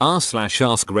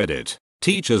r/AskReddit.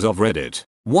 Teachers of Reddit,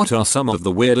 what are some of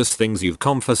the weirdest things you've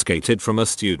confiscated from a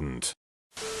student?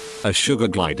 A sugar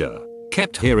glider.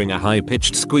 Kept hearing a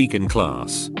high-pitched squeak in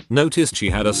class. Noticed she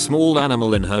had a small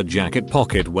animal in her jacket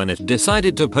pocket when it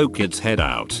decided to poke its head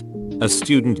out. A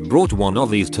student brought one of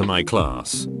these to my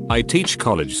class. I teach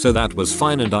college, so that was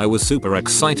fine and I was super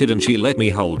excited and she let me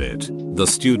hold it. The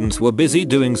students were busy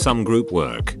doing some group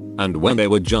work, and when they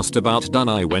were just about done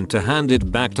I went to hand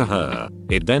it back to her.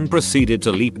 It then proceeded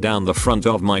to leap down the front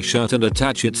of my shirt and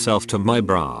attach itself to my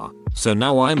bra. So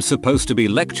now I'm supposed to be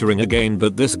lecturing again,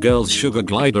 but this girl's sugar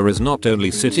glider is not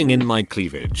only sitting in my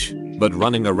cleavage, but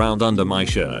running around under my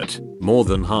shirt. More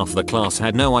than half the class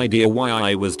had no idea why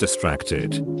I was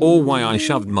distracted, or why I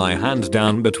shoved my hand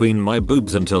down between my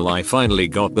boobs until I finally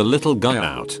got the little guy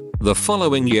out. The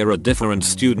following year a different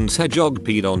student's hedgehog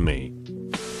peed on me.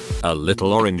 A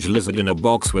little orange lizard in a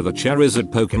box with a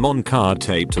Charizard Pokemon card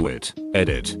taped to it.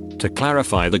 Edit. To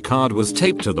clarify, the card was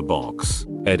taped to the box.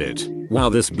 Edit. Wow,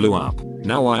 this blew up.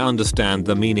 Now I understand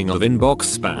the meaning of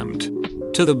inbox spammed.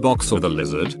 To the box or the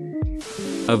lizard?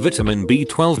 A vitamin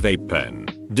B12 vape pen.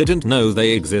 Didn't know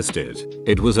they existed.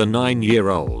 It was a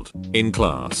 9-year-old. In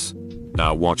class.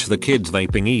 Now watch the kids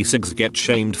vaping e-cigs get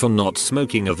shamed for not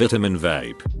smoking a vitamin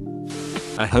vape.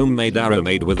 A homemade arrow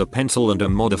made with a pencil and a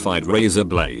modified razor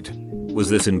blade. Was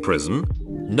this in prison?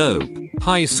 Nope.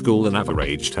 High school in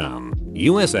Average Town,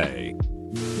 USA.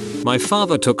 My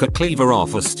father took a cleaver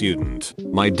off a student.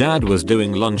 My dad was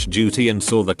doing lunch duty and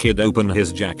saw the kid open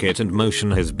his jacket and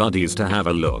motion his buddies to have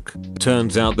a look.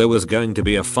 Turns out there was going to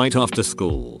be a fight after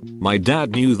school. My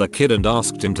dad knew the kid and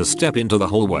asked him to step into the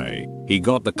hallway. He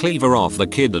got the cleaver off the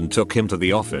kid and took him to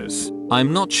the office.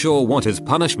 I'm not sure what his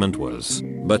punishment was,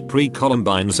 but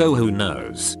pre-Columbine, so who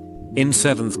knows. In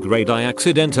 7th grade I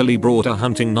accidentally brought a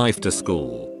hunting knife to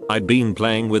school. I'd been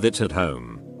playing with it at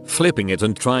home, flipping it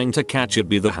and trying to catch it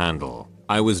by the handle.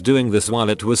 I was doing this while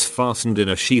it was fastened in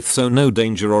a sheath, so no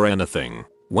danger or anything.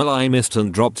 Well, I missed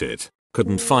and dropped it.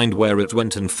 Couldn't find where it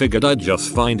went and figured I'd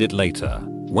just find it later.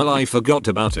 Well, I forgot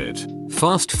about it.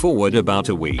 Fast forward about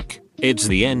a week. It's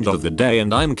the end of the day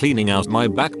and I'm cleaning out my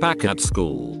backpack at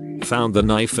school. Found the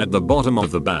knife at the bottom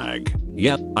of the bag.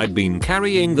 Yep, I'd been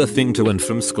carrying the thing to and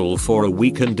from school for a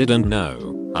week and didn't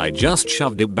know. I just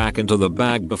shoved it back into the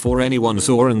bag before anyone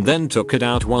saw and then took it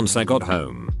out once I got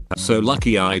home. So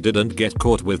lucky I didn't get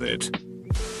caught with it.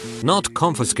 Not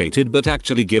confiscated, but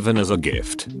actually given as a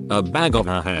gift. A bag of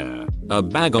her hair. A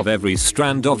bag of every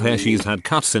strand of hair she's had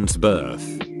cut since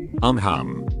birth.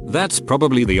 That's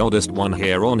probably the oddest one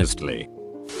here, honestly.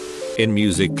 In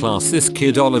music class, this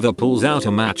kid Oliver pulls out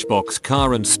a Matchbox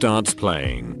car and starts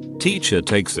playing. Teacher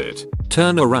takes it,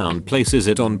 turn around, places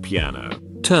it on piano,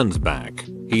 turns back.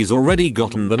 He's already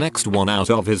gotten the next one out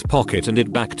of his pocket and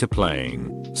it back to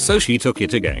playing. So she took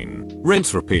it again.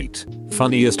 Rinse repeat.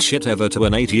 Funniest shit ever to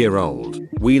an 8-year-old.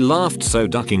 We laughed so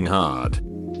ducking hard.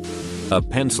 A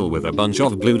pencil with a bunch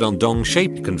of glued on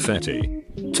dong-shaped confetti.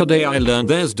 Today I learned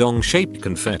there's dong-shaped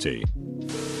confetti.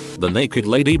 The naked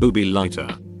lady booby lighter.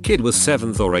 Kid was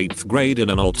 7th or 8th grade in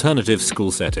an alternative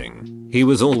school setting. He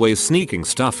was always sneaking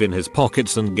stuff in his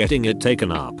pockets and getting it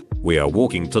taken up. We are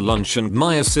walking to lunch and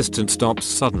my assistant stops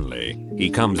suddenly.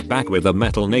 He comes back with a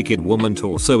metal naked woman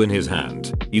torso in his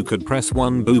hand. You could press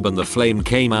one boob and the flame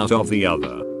came out of the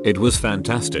other. It was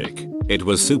fantastic. It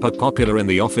was super popular in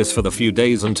the office for the few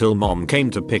days until mom came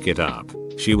to pick it up.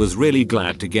 She was really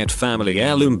glad to get family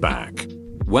heirloom back.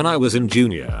 When I was in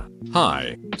junior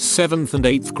high, 7th and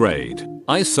 8th grade,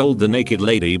 I sold the naked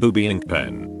lady booby ink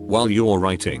pen. While you're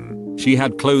writing, she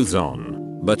had clothes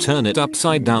on, but turn it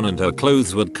upside down and her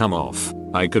clothes would come off.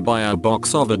 I could buy a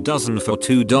box of a dozen for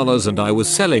 $2 and I was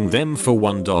selling them for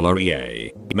 $1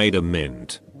 EA. Made a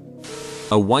mint.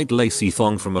 A white lacy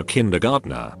thong from a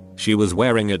kindergartner. She was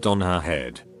wearing it on her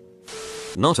head.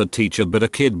 Not a teacher, but a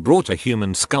kid brought a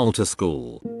human skull to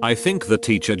school. I think the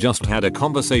teacher just had a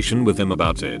conversation with him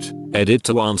about it. Edit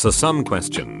to answer some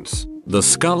questions. The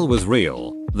skull was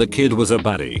real. The kid was a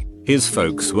baddie. His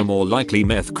folks were more likely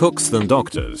meth cooks than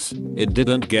doctors. It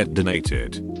didn't get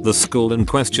donated. The school in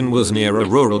question was near a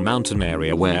rural mountain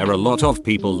area where a lot of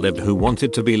people lived who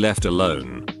wanted to be left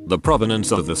alone. The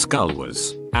provenance of the skull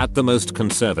was, at the most,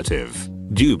 conservative.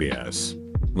 Dubious.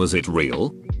 Was it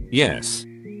real? Yes.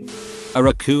 A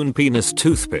raccoon penis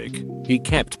toothpick. He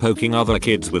kept poking other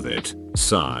kids with it.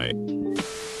 Sigh.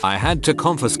 I had to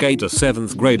confiscate a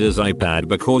 7th grader's iPad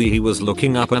because he was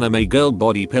looking up anime girl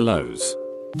body pillows.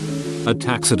 A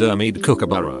taxidermied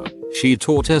kookaburra. She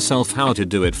taught herself how to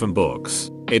do it from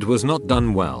books. It was not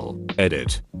done well.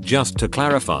 Edit. Just to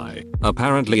clarify,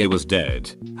 apparently it was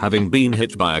dead, having been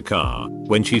hit by a car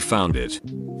when she found it.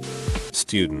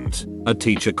 student. A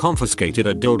teacher confiscated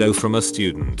a dildo from a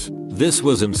student. This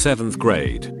was in 7th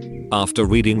grade. After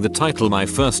reading the title, my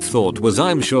first thought was,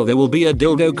 I'm sure there will be a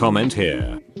dildo comment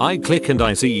here. I click and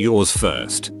I see yours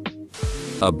first.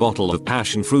 A bottle of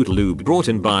passion fruit lube brought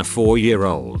in by a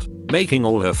 4-year-old, making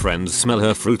all her friends smell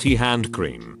her fruity hand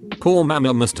cream. Poor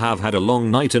mama must have had a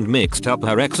long night and mixed up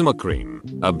her eczema cream.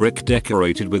 A brick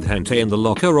decorated with hentai in the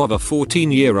locker of a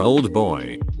 14-year-old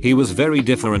boy. He was very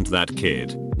different, that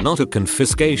kid. Not a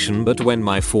confiscation, but when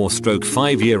my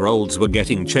 4-5-year-olds were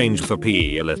getting changed for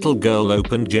PE, a little girl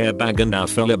opened their bag and out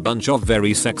fell a bunch of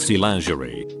very sexy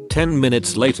lingerie. 10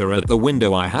 minutes later at the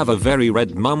window I have a very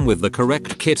red mum with the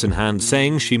correct kit in hand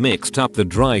saying she mixed up the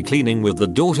dry cleaning with the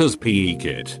daughter's PE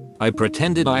kit. I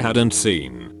pretended I hadn't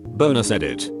seen. Bonus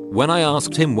edit. When I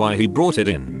asked him why he brought it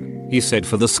in, he said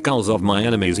for the skulls of my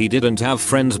enemies. He didn't have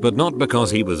friends, but not because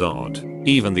he was odd.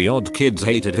 Even the odd kids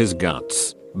hated his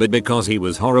guts, but because he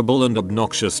was horrible and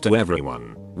obnoxious to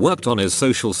everyone. Worked on his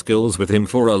social skills with him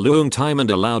for a long time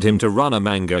and allowed him to run a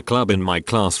manga club in my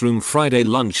classroom Friday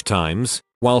lunch times.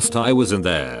 Whilst I was in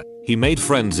there, he made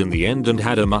friends in the end and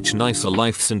had a much nicer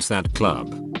life since that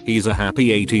club. He's a happy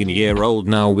 18-year-old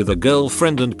now with a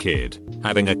girlfriend and kid.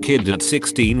 Having a kid at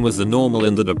 16 was the normal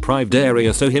in the deprived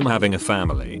area, so him having a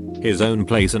family, his own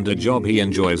place and a job he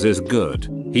enjoys is good.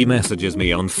 He messages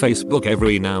me on Facebook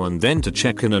every now and then to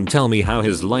check in and tell me how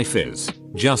his life is.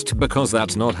 Just because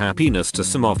that's not happiness to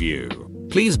some of you,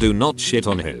 please do not shit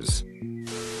on his.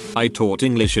 I taught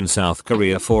English in South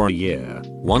Korea for a year.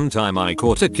 One time I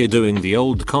caught a kid doing the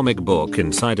old comic book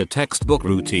inside a textbook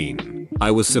routine.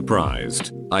 I was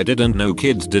surprised. I didn't know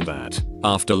kids did that.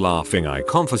 After laughing, I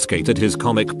confiscated his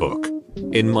comic book.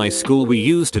 In my school we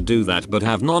used to do that, but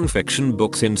have non-fiction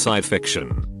books inside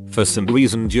fiction. For some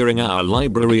reason during our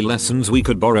library lessons we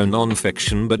could borrow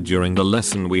non-fiction, but during the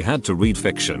lesson we had to read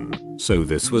fiction. So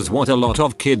this was what a lot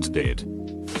of kids did.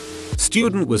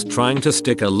 Student was trying to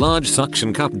stick a large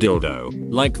suction cup dildo,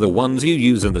 like the ones you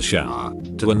use in the shower,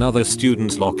 to another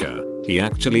student's locker. He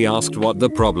actually asked what the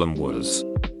problem was.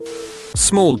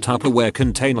 Small Tupperware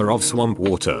container of swamp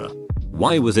water.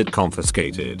 Why was it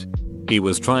confiscated? He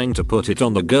was trying to put it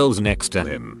on the girls next to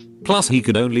him. Plus he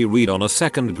could only read on a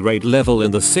 2nd grade level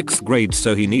in the 6th grade,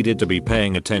 so he needed to be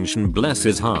paying attention, bless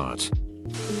his heart.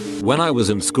 When I was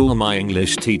in school, my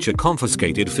English teacher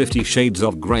confiscated 50 Shades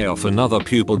of Grey off another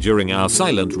pupil during our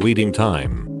silent reading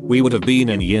time. We would have been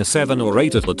in year 7 or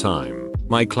 8 at the time.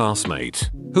 My classmate,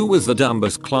 who was the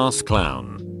dumbest class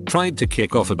clown, tried to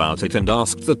kick off about it and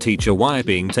asked the teacher why it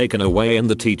being taken away, and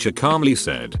the teacher calmly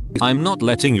said, "I'm not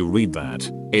letting you read that.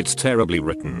 It's terribly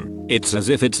written. It's as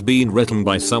if it's been written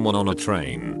by someone on a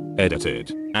train.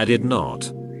 Edited. Added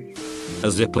not." A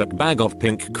Ziploc bag of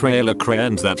pink Crayola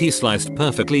crayons that he sliced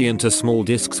perfectly into small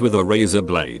discs with a razor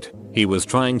blade. He was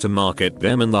trying to market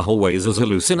them in the hallways as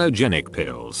hallucinogenic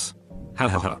pills.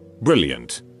 Hahaha,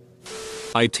 brilliant.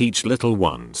 I teach little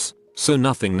ones, so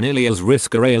nothing nearly as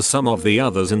risque as some of the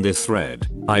others in this thread.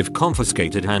 I've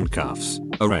confiscated handcuffs,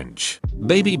 a wrench,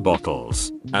 baby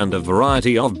bottles, and a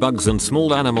variety of bugs and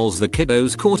small animals the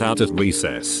kiddos caught out at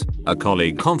recess. A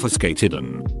colleague confiscated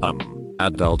an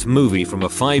adult movie from a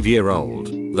 5-year-old.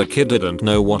 The kid didn't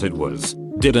know what it was,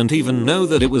 didn't even know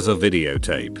that it was a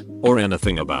videotape, or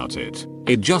anything about it.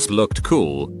 It just looked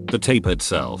cool, the tape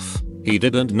itself. He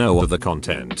didn't know of the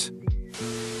content.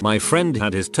 My friend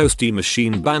had his toasty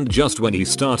machine banned just when he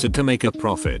started to make a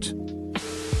profit.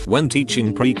 When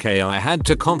teaching pre-K I had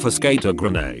to confiscate a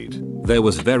grenade. There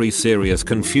was very serious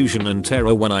confusion and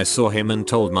terror when I saw him and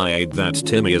told my aide that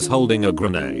Timmy is holding a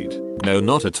grenade. No,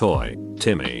 not a toy.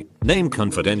 Timmy. Name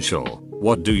confidential.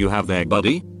 What do you have there,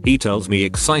 buddy? He tells me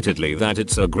excitedly that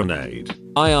it's a grenade.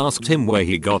 I asked him where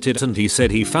he got it and he said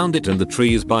he found it in the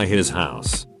trees by his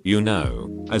house. You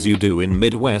know, as you do in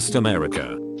Midwest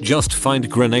America. Just find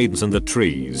grenades in the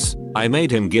trees. I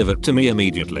made him give it to me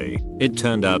immediately. It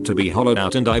turned out to be hollowed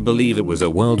out and I believe it was a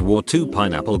World War II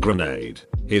pineapple grenade.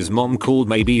 His mom called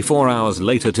maybe 4 hours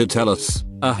later to tell us,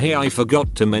 hey, I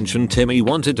forgot to mention Timmy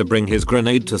wanted to bring his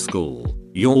grenade to school.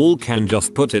 You all can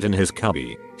just put it in his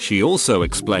cubby. She also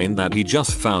explained that he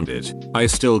just found it. I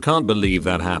still can't believe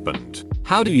that happened.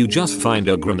 How do you just find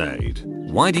a grenade?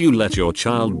 Why do you let your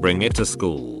child bring it to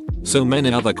school? So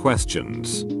many other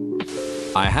questions.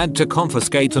 I had to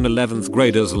confiscate an 11th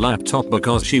grader's laptop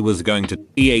because she was going to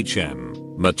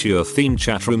mature themed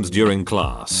chat rooms during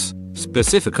class.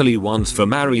 Specifically ones for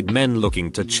married men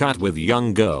looking to chat with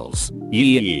young girls.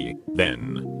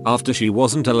 Then, after she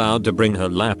wasn't allowed to bring her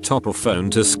laptop or phone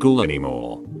to school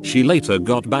anymore, she later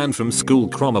got banned from school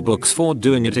Chromebooks for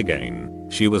doing it again.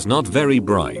 She was not very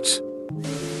bright.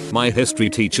 My history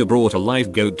teacher brought a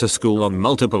live goat to school on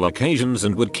multiple occasions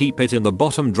and would keep it in the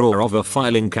bottom drawer of a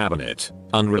filing cabinet.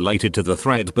 Unrelated to the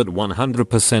thread but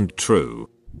 100% true.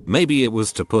 Maybe it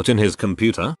was to put in his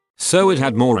computer, so it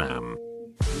had more RAM.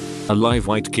 A live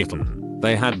white kitten.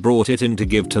 They had brought it in to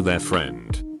give to their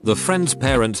friend. The friend's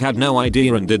parents had no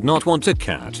idea and did not want a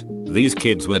cat. These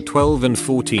kids were 12 and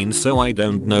 14, so I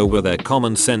don't know where their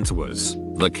common sense was.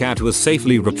 The cat was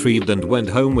safely retrieved and went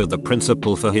home with the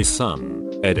principal for his son.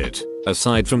 Edit.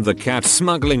 Aside from the cat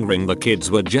smuggling ring, the kids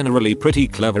were generally pretty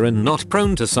clever and not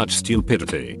prone to such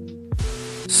stupidity.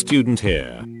 Student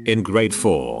here. In grade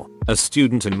 4, a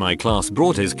student in my class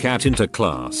brought his cat into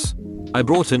class. I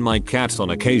brought in my cats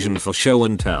on occasion for show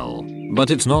and tell,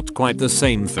 but it's not quite the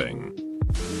same thing.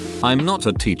 I'm not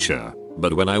a teacher,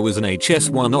 but when I was in HS,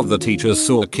 one of the teachers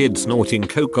saw a kid snorting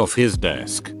coke off his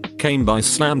desk, came by,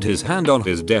 slammed his hand on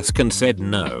his desk and said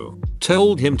no,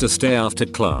 told him to stay after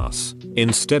class.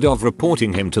 Instead of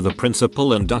reporting him to the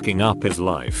principal and ducking up his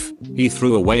life, he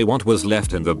threw away what was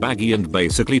left in the baggie and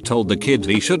basically told the kid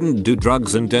he shouldn't do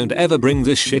drugs and don't ever bring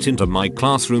this shit into my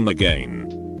classroom again.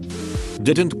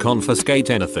 Didn't confiscate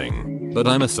anything, but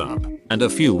I'm a sub, and a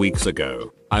few weeks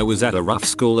ago, I was at a rough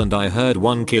school and I heard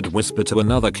one kid whisper to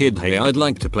another kid, hey, I'd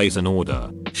like to place an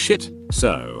order. Shit,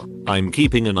 so I'm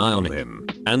keeping an eye on him,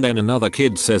 and then another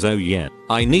kid says, oh yeah,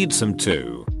 I need some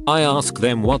too. I ask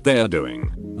them what they're doing.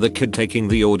 The kid taking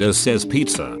the order says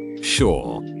pizza.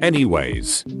 Sure.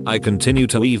 Anyways, I continue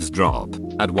to eavesdrop.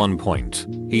 At one point,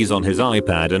 he's on his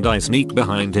iPad and I sneak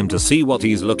behind him to see what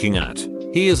he's looking at.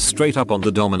 He is straight up on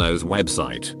the Domino's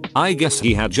website. I guess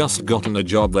he had just gotten a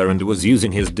job there and was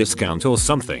using his discount or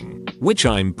something, which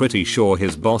I'm pretty sure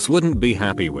his boss wouldn't be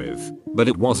happy with, but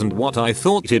it wasn't what I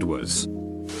thought it was.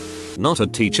 Not a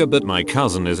teacher, but my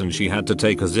cousin is, and she had to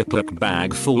take a Ziploc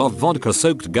bag full of vodka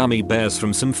soaked gummy bears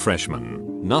from some freshmen.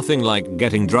 Nothing like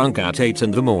getting drunk at 8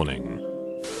 in the morning.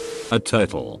 A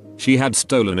turtle. She had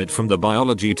stolen it from the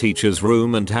biology teacher's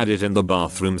room and had it in the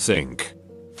bathroom sink.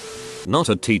 Not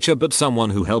a teacher, but someone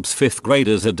who helps 5th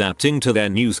graders adapting to their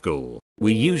new school.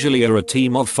 We usually are a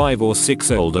team of 5 or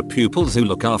 6 older pupils who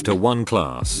look after one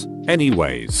class.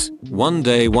 Anyways, one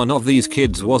day one of these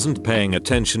kids wasn't paying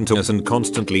attention to us and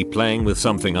constantly playing with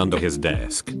something under his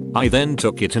desk. I then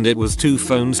took it and it was 2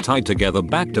 phones tied together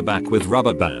back to back with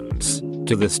rubber bands.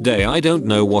 To this day I don't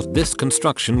know what this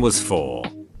construction was for.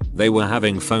 They were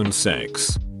having phone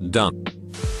sex. Done.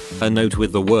 A note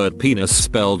with the word penis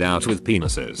spelled out with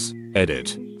penises.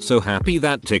 Edit. So happy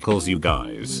that tickles you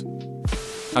guys.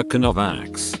 A can of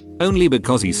Axe. Only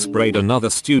because he sprayed another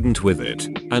student with it,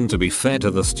 and to be fair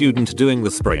to the student doing the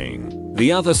spraying,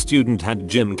 the other student had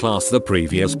gym class the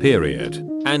previous period,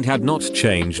 and had not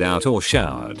changed out or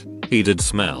showered. He did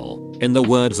smell, in the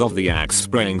words of the Axe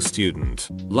spraying student,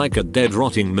 like a dead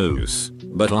rotting moose,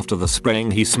 but after the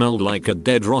spraying he smelled like a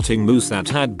dead rotting moose that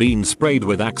had been sprayed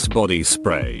with Axe body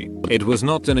spray. It was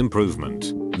not an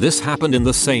improvement. This happened in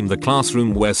the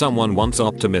classroom where someone once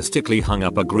optimistically hung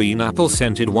up a green apple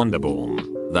scented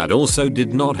Wonderbalm. That also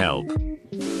did not help.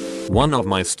 One of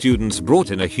my students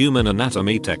brought in a human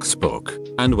anatomy textbook,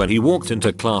 and when he walked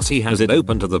into class he has it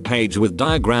open to the page with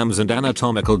diagrams and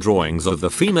anatomical drawings of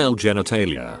the female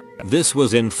genitalia. This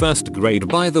was in 1st grade,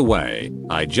 by the way.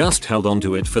 I just held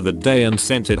onto it for the day and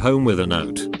sent it home with a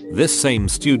note. This same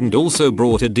student also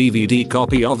brought a DVD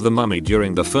copy of The Mummy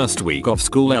during the first week of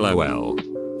school, lol.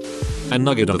 A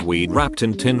nugget of weed wrapped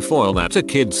in tin foil that a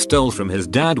kid stole from his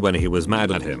dad when he was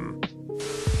mad at him.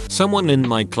 Someone in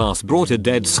my class brought a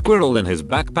dead squirrel in his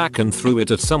backpack and threw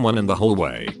it at someone in the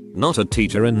hallway. Not a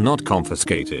teacher and not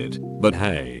confiscated, but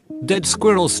hey, dead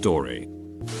squirrel story.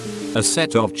 A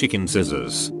set of chicken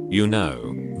scissors, you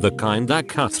know, the kind that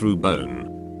cut through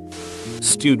bone.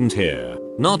 Student here,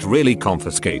 not really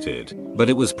confiscated, but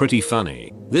it was pretty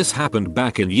funny. This happened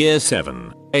back in year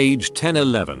 7, age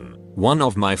 10-11. One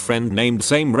of my friend named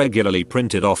Same regularly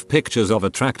printed off pictures of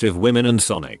attractive women and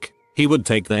Sonic. He would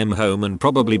take them home and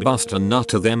probably bust a nut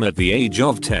to them at the age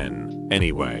of 10.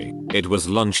 Anyway, it was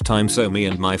lunchtime, so me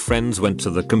and my friends went to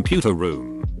the computer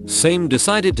room. Same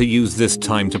decided to use this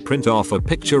time to print off a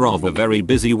picture of a very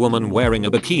busy woman wearing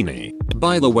a bikini.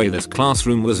 By the way, this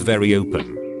classroom was very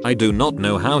open. I do not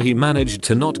know how he managed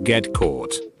to not get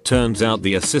caught. Turns out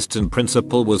the assistant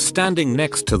principal was standing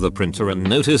next to the printer and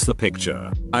noticed the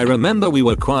picture. I remember we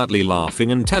were quietly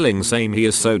laughing and telling Same he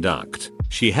is so ducked.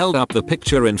 She held up the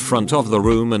picture in front of the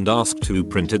room and asked who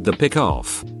printed the pic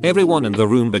off. Everyone in the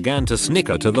room began to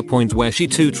snicker to the point where she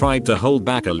too tried to hold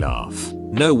back a laugh.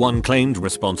 No one claimed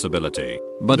responsibility,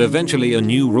 but eventually a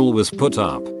new rule was put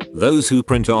up. Those who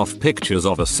print off pictures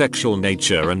of a sexual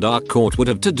nature and are caught would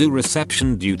have to do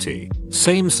reception duty.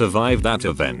 Same survived that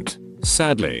event.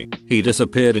 Sadly, he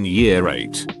disappeared in year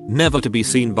 8, never to be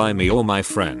seen by me or my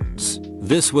friends.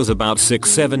 This was about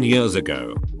 6-7 years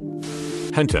ago.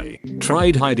 Hentai.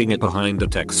 Tried hiding it behind a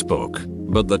textbook,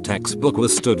 but the textbook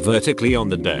was stood vertically on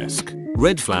the desk.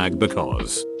 Red flag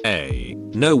because A.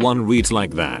 No one reads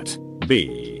like that.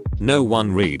 B. No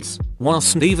one reads.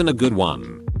 Wasn't even a good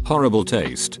one. Horrible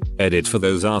taste. Edit for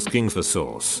those asking for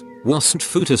source. Wasn't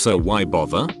futa, so why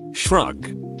bother?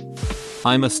 Shrug.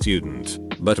 I'm a student,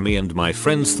 but me and my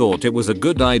friends thought it was a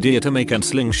good idea to make a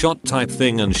slingshot type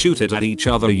thing and shoot it at each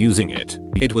other using it.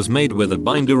 It was made with a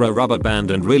binder, a rubber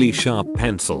band and really sharp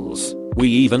pencils. We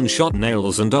even shot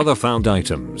nails and other found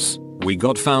items. We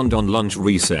got found on lunch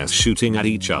recess shooting at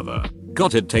each other.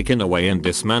 Got it taken away and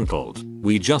dismantled.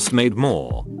 We just made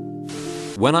more.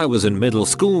 When I was in middle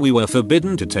school we were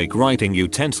forbidden to take writing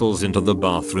utensils into the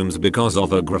bathrooms because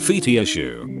of a graffiti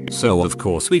issue. So of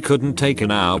course we couldn't take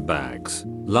in our bags.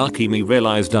 Lucky me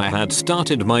realized I had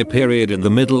started my period in the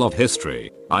middle of history.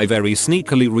 I very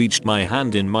sneakily reached my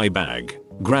hand in my bag,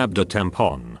 grabbed a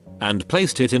tampon, and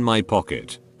placed it in my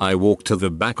pocket. I walked to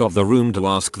the back of the room to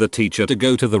ask the teacher to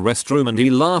go to the restroom and he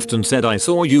laughed and said, "I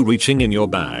saw you reaching in your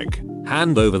bag.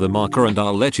 Hand over the marker and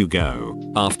I'll let you go."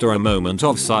 After a moment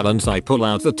of silence I pull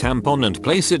out the tampon and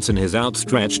place it in his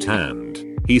outstretched hand.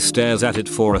 He stares at it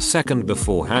for a second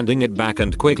before handing it back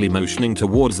and quickly motioning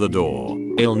towards the door.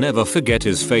 I'll never forget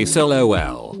his face,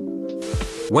 LOL.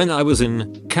 When I was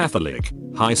in Catholic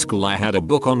high school I had a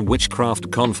book on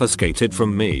witchcraft confiscated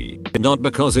from me. Not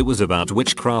because it was about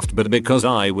witchcraft but because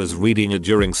I was reading it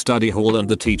during study hall and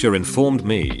the teacher informed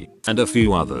me, and a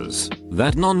few others,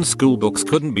 that non-school books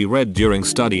couldn't be read during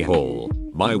study hall.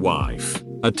 My wife,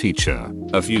 a teacher,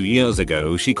 a few years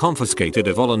ago she confiscated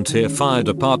a volunteer fire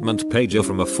department pager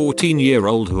from a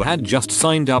 14-year-old who had just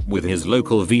signed up with his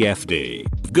local VFD.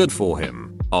 Good for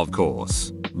him, of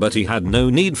course. But he had no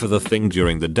need for the thing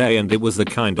during the day and it was the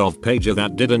kind of pager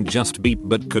that didn't just beep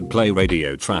but could play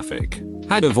radio traffic.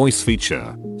 Had a voice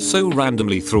feature, so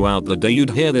randomly throughout the day you'd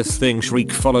hear this thing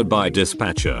shriek followed by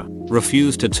dispatcher.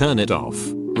 Refused to turn it off.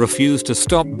 Refused to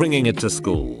stop bringing it to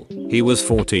school. He was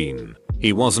 14.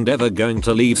 He wasn't ever going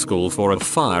to leave school for a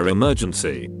fire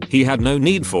emergency. He had no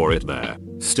need for it there.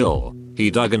 Still, he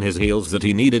dug in his heels that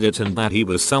he needed it and that he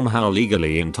was somehow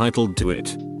legally entitled to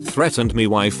it. Threatened me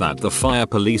wife that the fire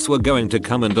police were going to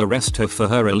come and arrest her for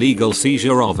her illegal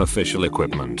seizure of official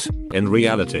equipment. In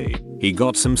reality, he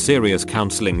got some serious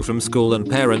counseling from school and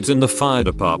parents in the fire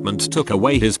department took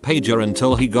away his pager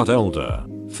until he got older.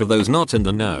 For those not in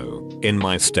the know, in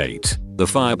my state, the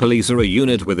fire police are a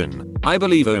unit within, I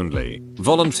believe, only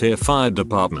volunteer fire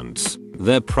departments.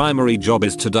 Their primary job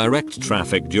is to direct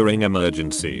traffic during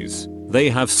emergencies. They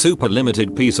have super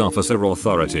limited peace officer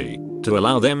authority to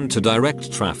allow them to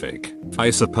direct traffic.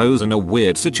 I suppose in a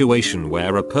weird situation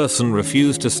where a person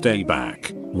refused to stay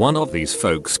back, one of these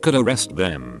folks could arrest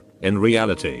them. In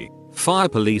reality, fire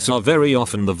police are very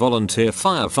often the volunteer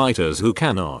firefighters who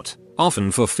cannot,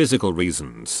 often for physical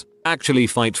reasons, actually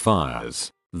fight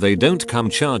fires. They don't come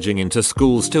charging into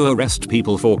schools to arrest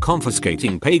people for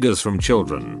confiscating pagers from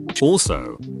children.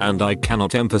 Also, and I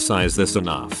cannot emphasize this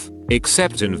enough,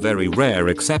 except in very rare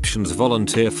exceptions,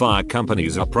 volunteer fire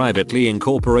companies are privately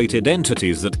incorporated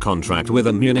entities that contract with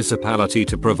a municipality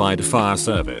to provide fire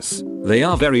service. They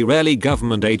are very rarely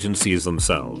government agencies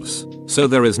themselves, so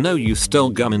there is no use still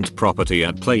government property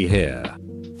at play here.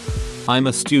 I'm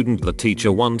a student. The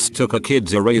teacher once took a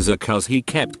kid's eraser cause he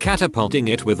kept catapulting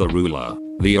it with a ruler.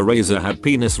 The eraser had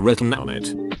penis written on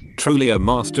it. Truly a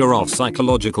master of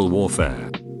psychological warfare.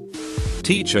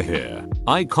 Teacher here.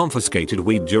 I confiscated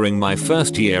weed during my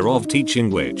first year of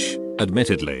teaching, which,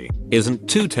 admittedly, isn't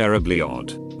too terribly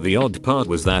odd. The odd part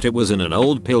was that it was in an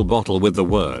old pill bottle with the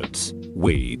words,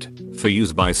 "weed, for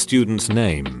use by student's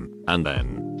name," and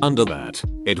then, under that,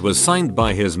 it was signed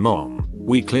by his mom.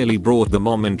 We clearly brought the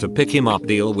mom in to pick him up,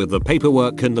 deal with the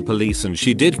paperwork and the police, and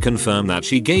she did confirm that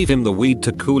she gave him the weed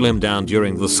to cool him down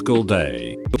during the school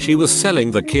day. She was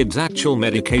selling the kid's actual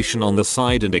medication on the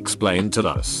side and explained to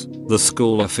us, the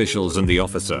school officials and the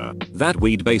officer, that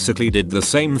weed basically did the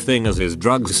same thing as his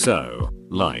drugs, so,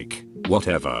 like,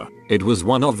 whatever. It was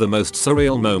one of the most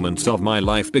surreal moments of my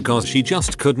life because she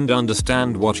just couldn't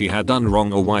understand what she had done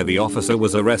wrong or why the officer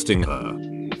was arresting her.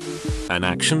 An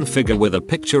action figure with a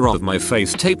picture of my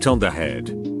face taped on the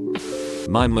head.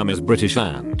 My mum is British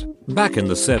and, back in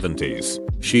the 70s,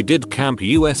 she did Camp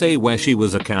USA where she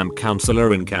was a camp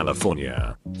counselor in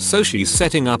California. So she's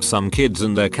setting up some kids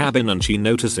in their cabin and she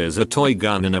notices a toy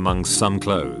gun in amongst some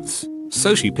clothes.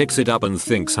 So she picks it up and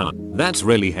thinks, huh, that's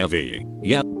really heavy.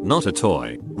 Yep, not a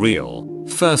toy, real.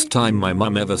 First time my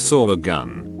mum ever saw a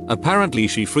gun. Apparently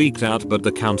she freaked out, but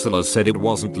the counselor said it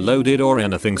wasn't loaded or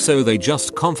anything, so they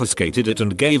just confiscated it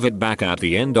and gave it back at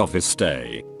the end of his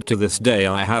stay. To this day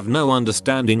I have no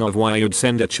understanding of why you'd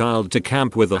send a child to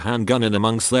camp with a handgun in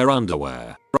amongst their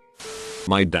underwear.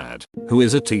 My dad, who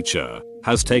is a teacher,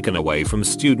 has taken away from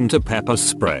student a pepper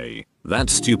spray.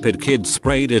 That stupid kid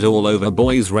sprayed it all over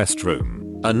boys'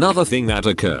 restroom. Another thing that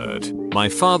occurred, my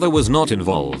father was not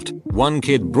involved. One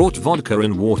kid brought vodka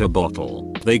in water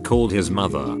bottle. They called his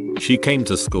mother. She came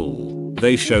to school.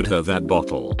 They showed her that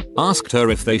bottle, asked her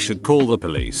if they should call the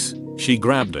police. She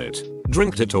grabbed it,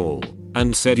 drank it all,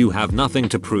 and said, "You have nothing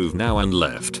to prove now," and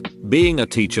left. Being a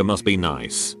teacher must be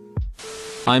nice.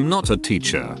 I'm not a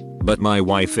teacher, but my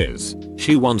wife is.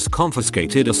 She once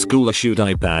confiscated a school issued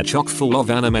iPad chock full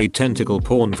of anime tentacle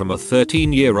porn from a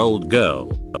 13-year-old girl.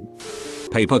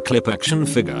 Paperclip action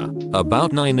figure,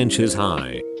 about 9 inches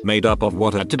high, made up of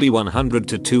what had to be 100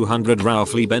 to 200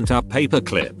 roughly bent up paper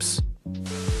clips.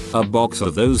 A box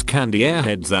of those candy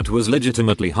airheads that was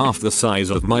legitimately half the size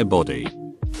of my body.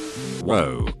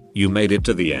 Whoa, you made it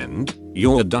to the end?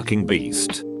 You're a ducking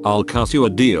beast. I'll cut you a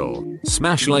deal.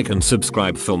 Smash like and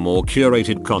subscribe for more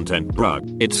curated content, bruh.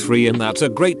 It's free and that's a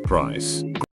great price.